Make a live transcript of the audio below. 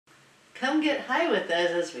Come get high with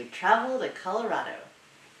us as we travel to Colorado.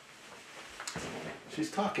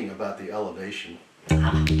 She's talking about the elevation.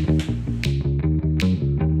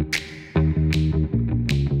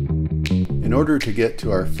 In order to get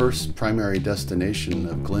to our first primary destination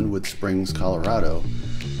of Glenwood Springs, Colorado,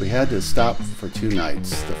 we had to stop for 2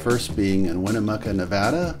 nights, the first being in Winnemucca,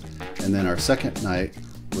 Nevada, and then our second night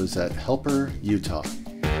was at Helper, Utah.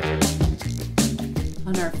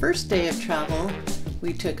 On our first day of travel,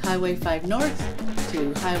 we took Highway 5 north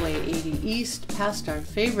to Highway 80 east, past our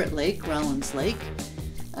favorite lake, Rollins Lake,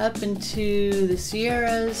 up into the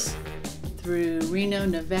Sierras, through Reno,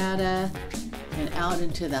 Nevada, and out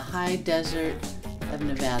into the high desert of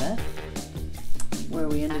Nevada, where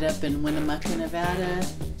we ended up in Winnemucca, Nevada,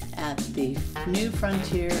 at the New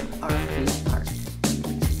Frontier RV Park.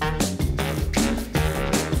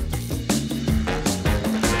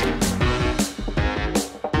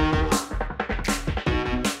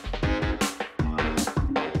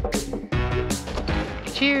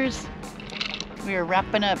 Cheers! We are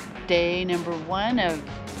wrapping up day number 1 of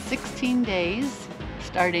 16 days,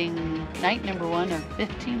 starting night number 1 of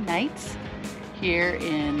 15 nights here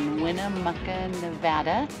in Winnemucca,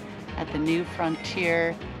 Nevada at the New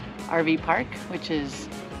Frontier RV Park, which is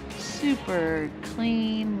super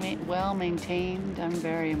clean, well maintained. I'm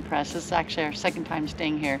very impressed. This is actually our second time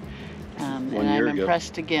staying here, and I'm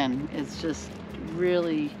impressed again. It's just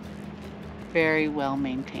really very well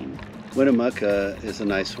maintained. Winnemucca is a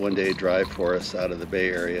nice one-day drive for us out of the Bay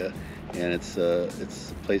Area, and it's a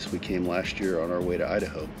place we came last year on our way to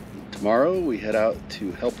Idaho. Tomorrow we head out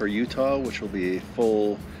to Helper, Utah, which will be a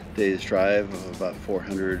full day's drive of about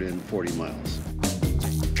 440 miles.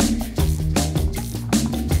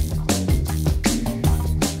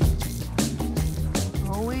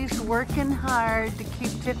 Always working hard to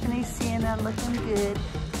keep Tiffany Sienna looking good.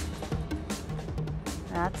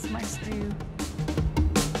 That's my Stu.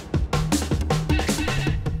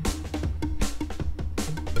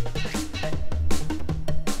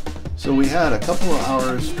 So we had a couple of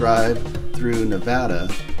hours drive through Nevada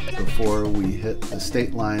before we hit the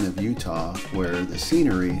state line of Utah, where the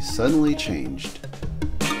scenery suddenly changed.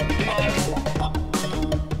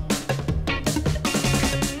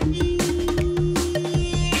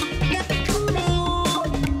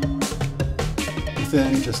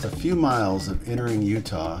 Within just a few miles of entering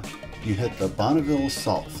Utah, you hit the Bonneville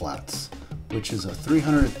Salt Flats, which is a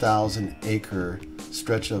 300,000 acre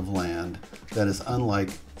stretch of land that is unlike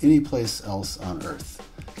any place else on Earth.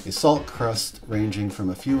 A salt crust ranging from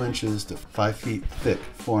a few inches to 5 feet thick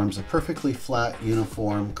forms a perfectly flat,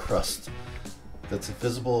 uniform crust that's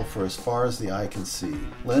visible for as far as the eye can see.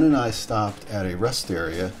 Lynn and I stopped at a rest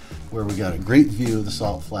area where we got a great view of the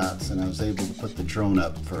salt flats, and I was able to put the drone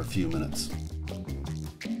up for a few minutes.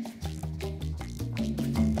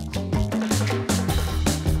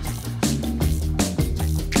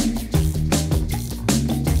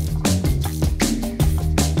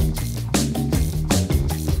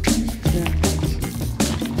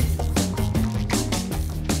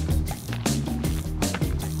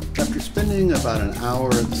 Spending about an hour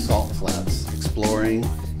at the salt flats, exploring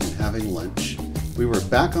and having lunch, we were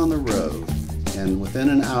back on the road, and within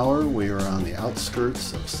an hour we were on the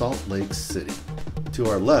outskirts of Salt Lake City. To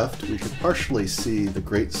our left, we could partially see the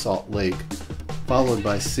Great Salt Lake, followed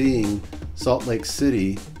by seeing Salt Lake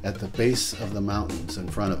City at the base of the mountains in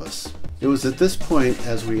front of us. It was at this point,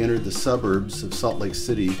 as we entered the suburbs of Salt Lake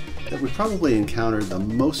City, that we probably encountered the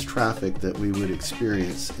most traffic that we would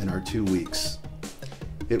experience in our 2 weeks.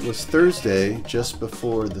 It was Thursday, just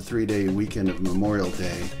before the 3-day weekend of Memorial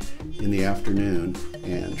Day, in the afternoon,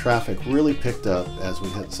 and traffic really picked up as we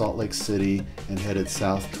hit Salt Lake City and headed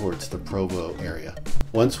south towards the Provo area.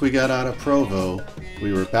 Once we got out of Provo,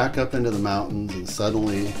 we were back up into the mountains, and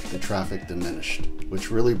suddenly the traffic diminished, which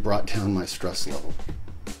really brought down my stress level.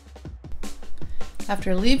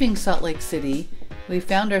 After leaving Salt Lake City, we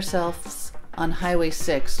found ourselves on Highway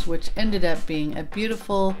 6, which ended up being a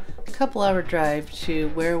beautiful couple-hour drive to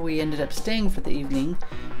where we ended up staying for the evening,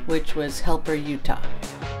 which was Helper, Utah.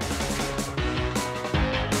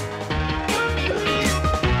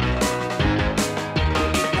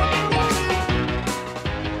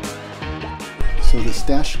 So this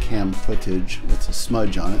dash cam footage with a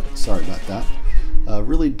smudge on it, sorry about that,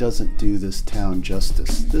 really doesn't do this town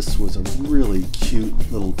justice. This was a really cute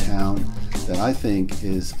little town that I think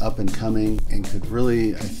is up and coming and could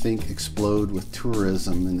really, I think, explode with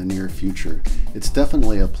tourism in the near future. It's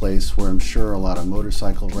definitely a place where I'm sure a lot of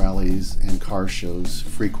motorcycle rallies and car shows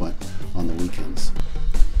frequent on the weekends.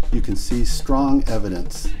 you can see strong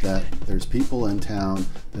evidence that there's people in town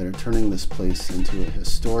that are turning this place into a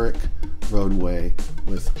historic roadway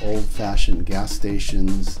with old-fashioned gas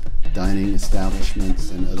stations, dining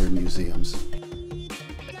establishments, and other museums.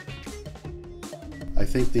 I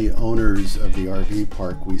think the owners of the RV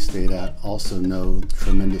park we stayed at also know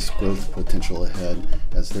tremendous growth potential ahead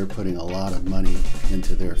as they're putting a lot of money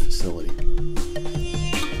into their facility.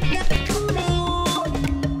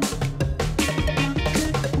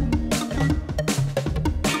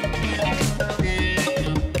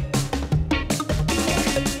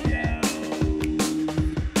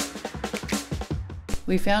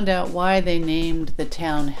 We found out why they named the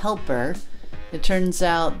town Helper. It turns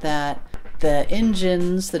out that the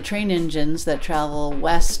train engines that travel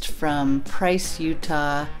west from Price,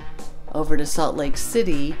 Utah over to Salt Lake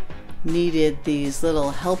City needed these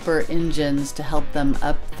little helper engines to help them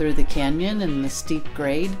up through the canyon and the steep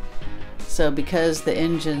grade. So because the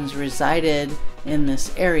engines resided in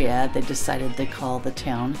this area, they decided to call the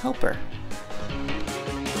town Helper.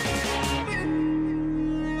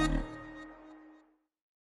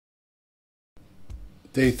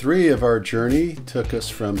 Day 3 of our journey took us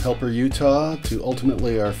from Helper, Utah to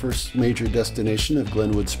ultimately our first major destination of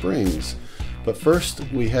Glenwood Springs. But first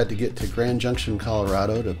we had to get to Grand Junction,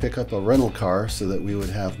 Colorado to pick up a rental car so that we would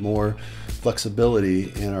have more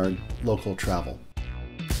flexibility in our local travel.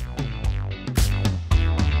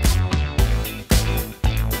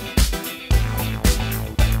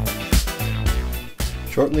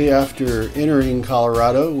 Shortly after entering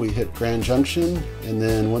Colorado, we hit Grand Junction, and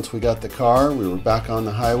then once we got the car, we were back on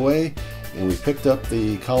the highway, and we picked up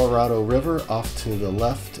the Colorado River off to the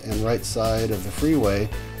left and right side of the freeway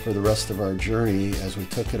for the rest of our journey as we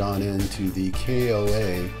took it on into the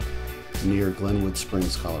KOA near Glenwood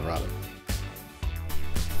Springs, Colorado.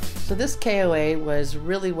 So this KOA was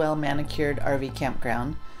really well manicured RV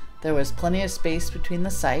campground. There was plenty of space between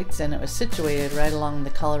the sites, and it was situated right along the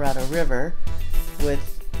Colorado River,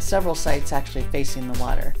 with several sites actually facing the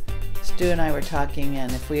water. Stu and I were talking,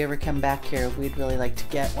 and if we ever come back here, we'd really like to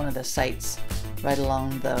get one of the sites right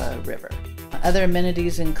along the river. Other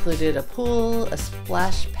amenities included a pool, a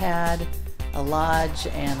splash pad, a lodge,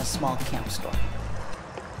 and a small camp store.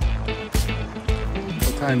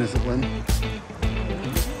 What time is it, Lynn?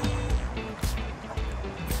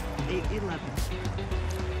 8:11.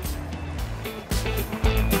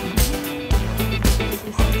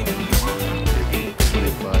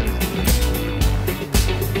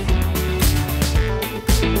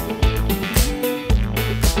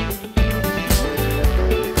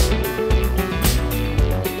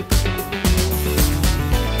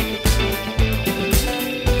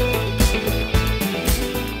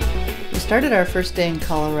 Started our first day in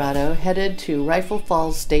Colorado, headed to Rifle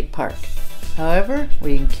Falls State Park. However,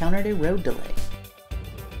 we encountered a road delay.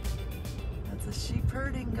 That's a sheep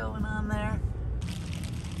herding going on there.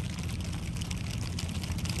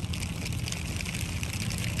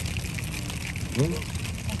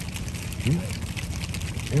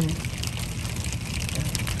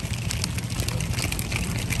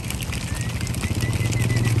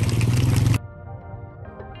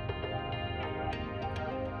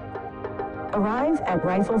 Arrive at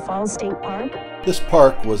Rifle Falls State Park. This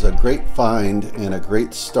park was a great find and a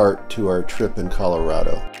great start to our trip in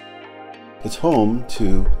Colorado. It's home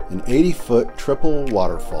to an 80-foot triple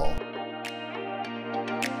waterfall.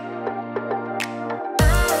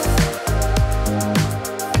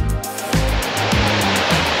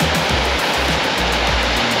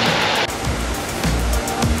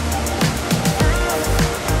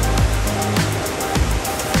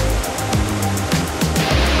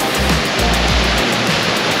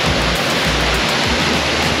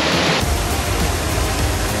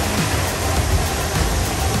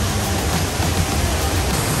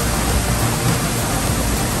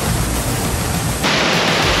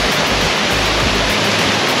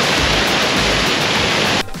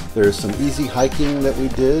 There's some easy hiking that we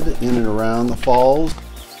did in and around the falls,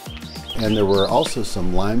 and there were also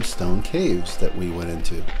some limestone caves that we went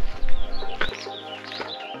into.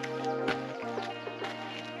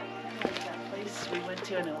 That place we went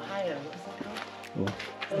to in Ohio, what was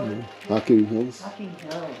it called? Hocking Hills. Hocking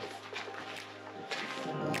Hills.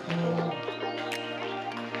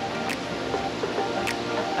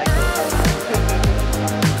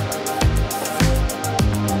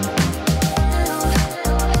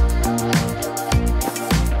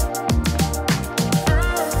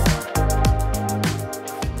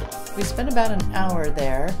 We spent about an hour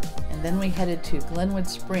there, and then we headed to Glenwood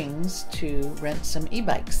Springs to rent some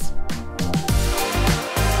e-bikes.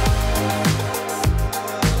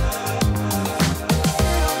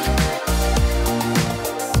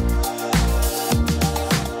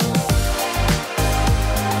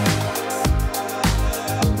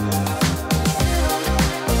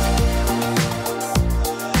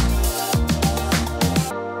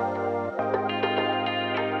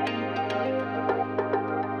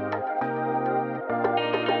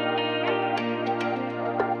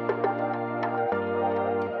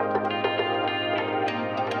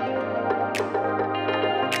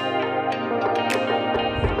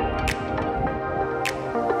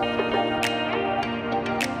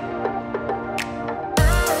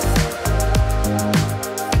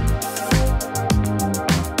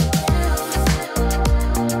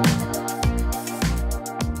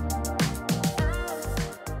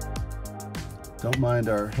 mind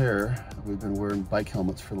our hair. We've been wearing bike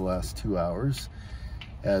helmets for the last 2 hours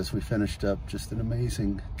as we finished up just an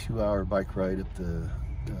amazing 2-hour bike ride at the,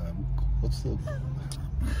 what's the...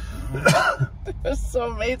 It's so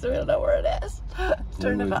amazing, I don't know where it is.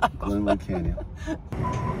 Turn it off. Glenwood Canyon.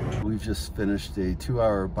 We've just finished a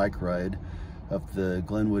 2-hour bike ride up the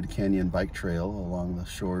Glenwood Canyon bike trail along the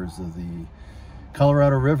shores of the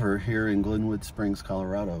Colorado River here in Glenwood Springs,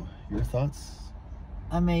 Colorado. Your thoughts?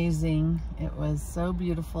 Amazing. It was so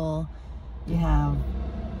beautiful. You have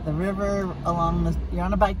the river along the, you're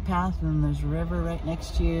on a bike path and there's a river right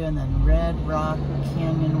next to you, and then red rock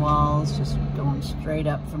canyon walls just going straight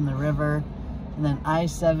up from the river, and then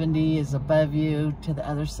I-70 is above you to the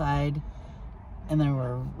other side, and there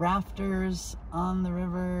were rafters on the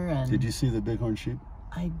river. And did you see the bighorn sheep?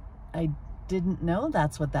 I didn't know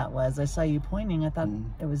that's what that was. I saw you pointing. I thought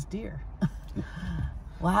it was deer.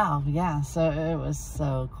 Wow, yeah, so it was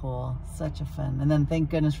so cool. Such a fun. And then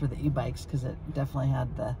thank goodness for the e-bikes, because it definitely had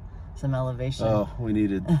some elevation. Oh, we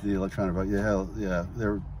needed the electronic bike. Yeah,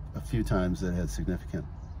 there were a few times that had significant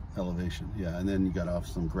elevation. Yeah, and then you got off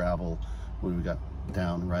some gravel when we got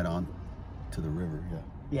down right on to the river. Yeah.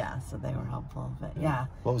 Yeah, so they were helpful, but yeah.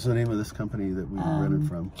 What was the name of this company that we rented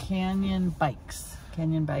from? Canyon Bikes.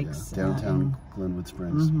 Canyon Bikes. Yeah, downtown Glenwood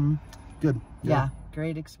Springs. Good. Yeah,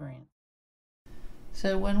 great experience.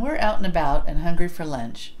 So when we're out and about and hungry for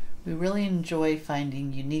lunch, we really enjoy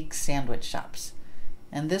finding unique sandwich shops.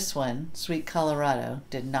 And this one, Sweet Colorado,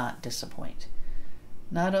 did not disappoint.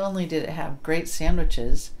 Not only did it have great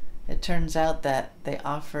sandwiches, it turns out that they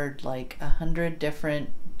offered like 100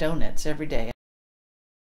 different donuts every day.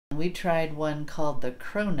 We tried one called the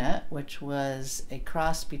Cronut, which was a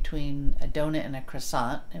cross between a donut and a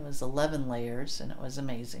croissant. It was 11 layers and it was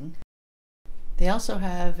amazing. They also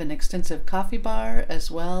have an extensive coffee bar, as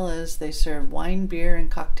well as they serve wine, beer, and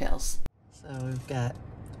cocktails. So we've got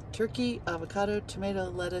turkey, avocado, tomato,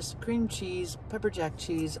 lettuce, cream cheese, pepper jack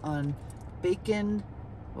cheese on bacon,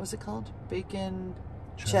 what was it called? Bacon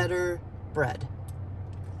cheddar bread.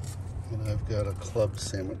 And I've got a club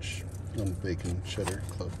sandwich on bacon cheddar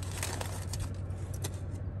club.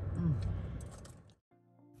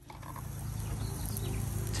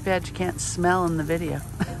 Too bad you can't smell in the video.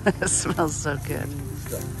 It smells so good.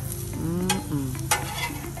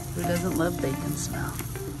 Who doesn't love bacon smell?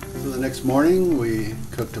 So the next morning we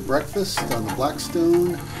cooked a breakfast on the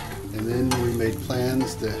Blackstone, and then we made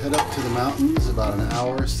plans to head up to the mountains about an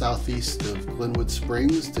hour southeast of Glenwood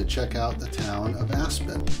Springs to check out the town of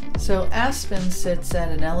Aspen. So Aspen sits at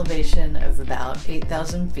an elevation of about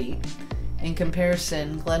 8,000 feet. In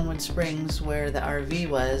comparison, Glenwood Springs, where the RV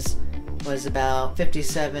was about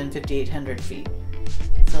 5,800 feet.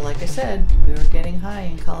 So like I said, we were getting high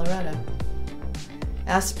in Colorado.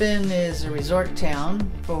 Aspen is a resort town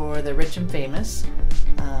for the rich and famous.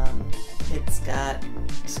 It's got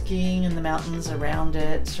skiing in the mountains around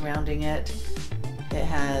it, surrounding it. It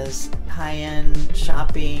has high-end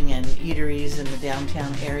shopping and eateries in the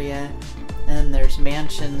downtown area. And there's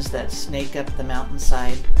mansions that snake up the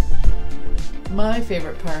mountainside. My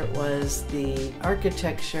favorite part was the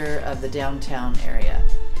architecture of the downtown area.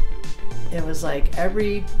 It was like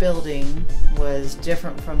every building was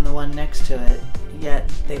different from the one next to it, yet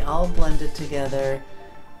they all blended together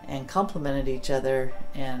and complemented each other,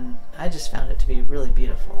 and I just found it to be really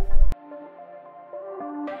beautiful.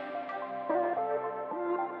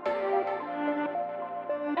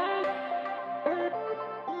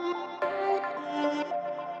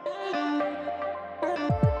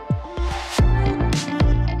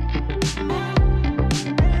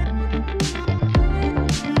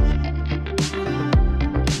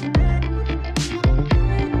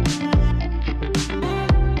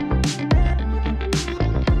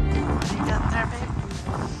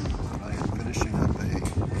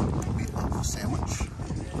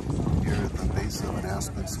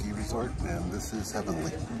 Aspen ski resort, and this is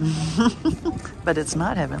heavenly. But it's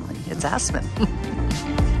not heavenly, it's Aspen.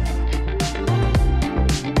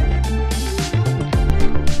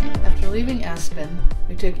 After leaving Aspen,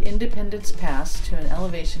 we took Independence Pass to an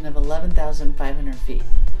elevation of 11,500 feet.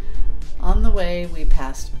 On the way, we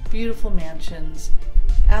passed beautiful mansions,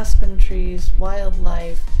 aspen trees,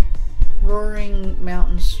 wildlife, roaring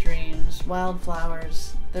mountain streams,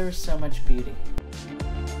 wildflowers. There was so much beauty.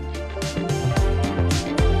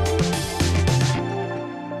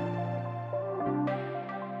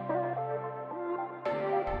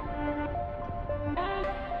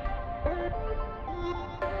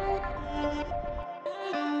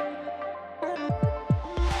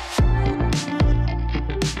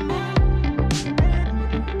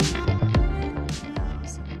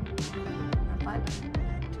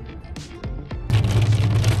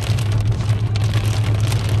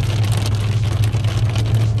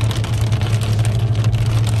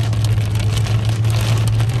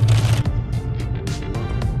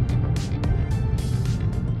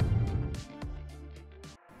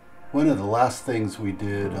 One of the last things we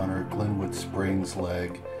did on our Glenwood Springs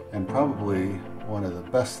leg, and probably one of the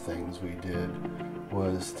best things we did,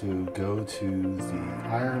 was to go to the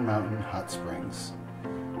Iron Mountain Hot Springs.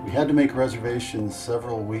 We had to make reservations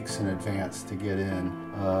several weeks in advance to get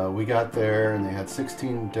in. We got there and they had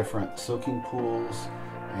 16 different soaking pools,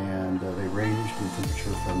 and they ranged in temperature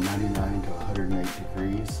from 99 to 108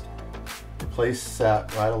 degrees. The place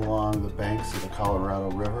sat right along the banks of the Colorado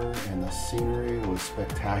River, and the scenery was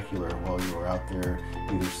spectacular while you were out there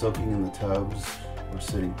either soaking in the tubs or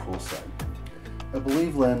sitting poolside. I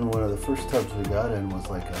believe, Lynn, one of the first tubs we got in was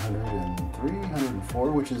like 103,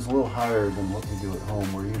 104, which is a little higher than what we do at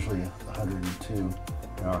home. We're usually 102 in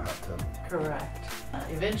our hot tub. Correct.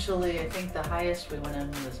 Eventually, I think the highest we went in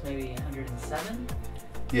was maybe 107.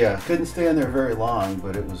 Yeah, couldn't stay in there very long,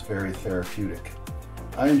 but it was very therapeutic.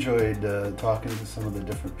 I enjoyed talking to some of the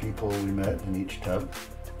different people we met in each tub.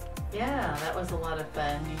 Yeah, that was a lot of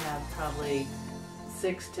fun. You have probably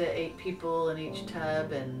 6 to 8 people in each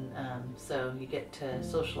tub, and so you get to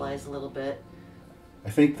socialize a little bit. I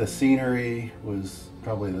think the scenery was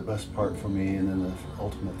probably the best part for me, and then the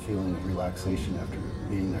ultimate feeling of relaxation after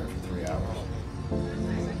being there for 3 hours.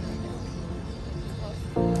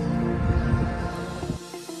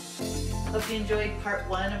 Hope you enjoyed part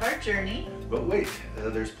 1 of our journey. But wait,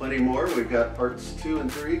 there's plenty more. We've got parts 2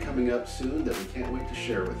 and 3 coming up soon that we can't wait to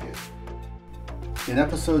share with you. In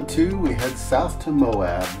episode 2, we head south to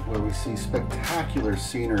Moab, where we see spectacular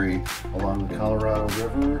scenery along the Colorado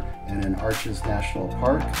River and in Arches National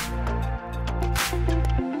Park.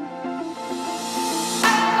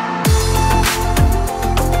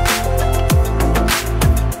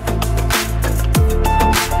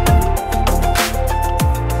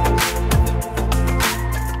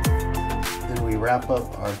 Then we wrap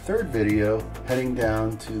up our third video heading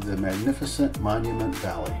down to the magnificent Monument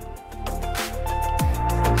Valley.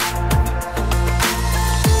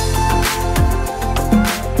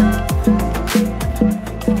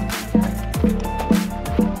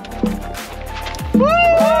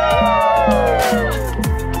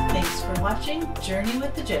 Thanks for watching Journey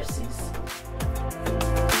with the Gypsies.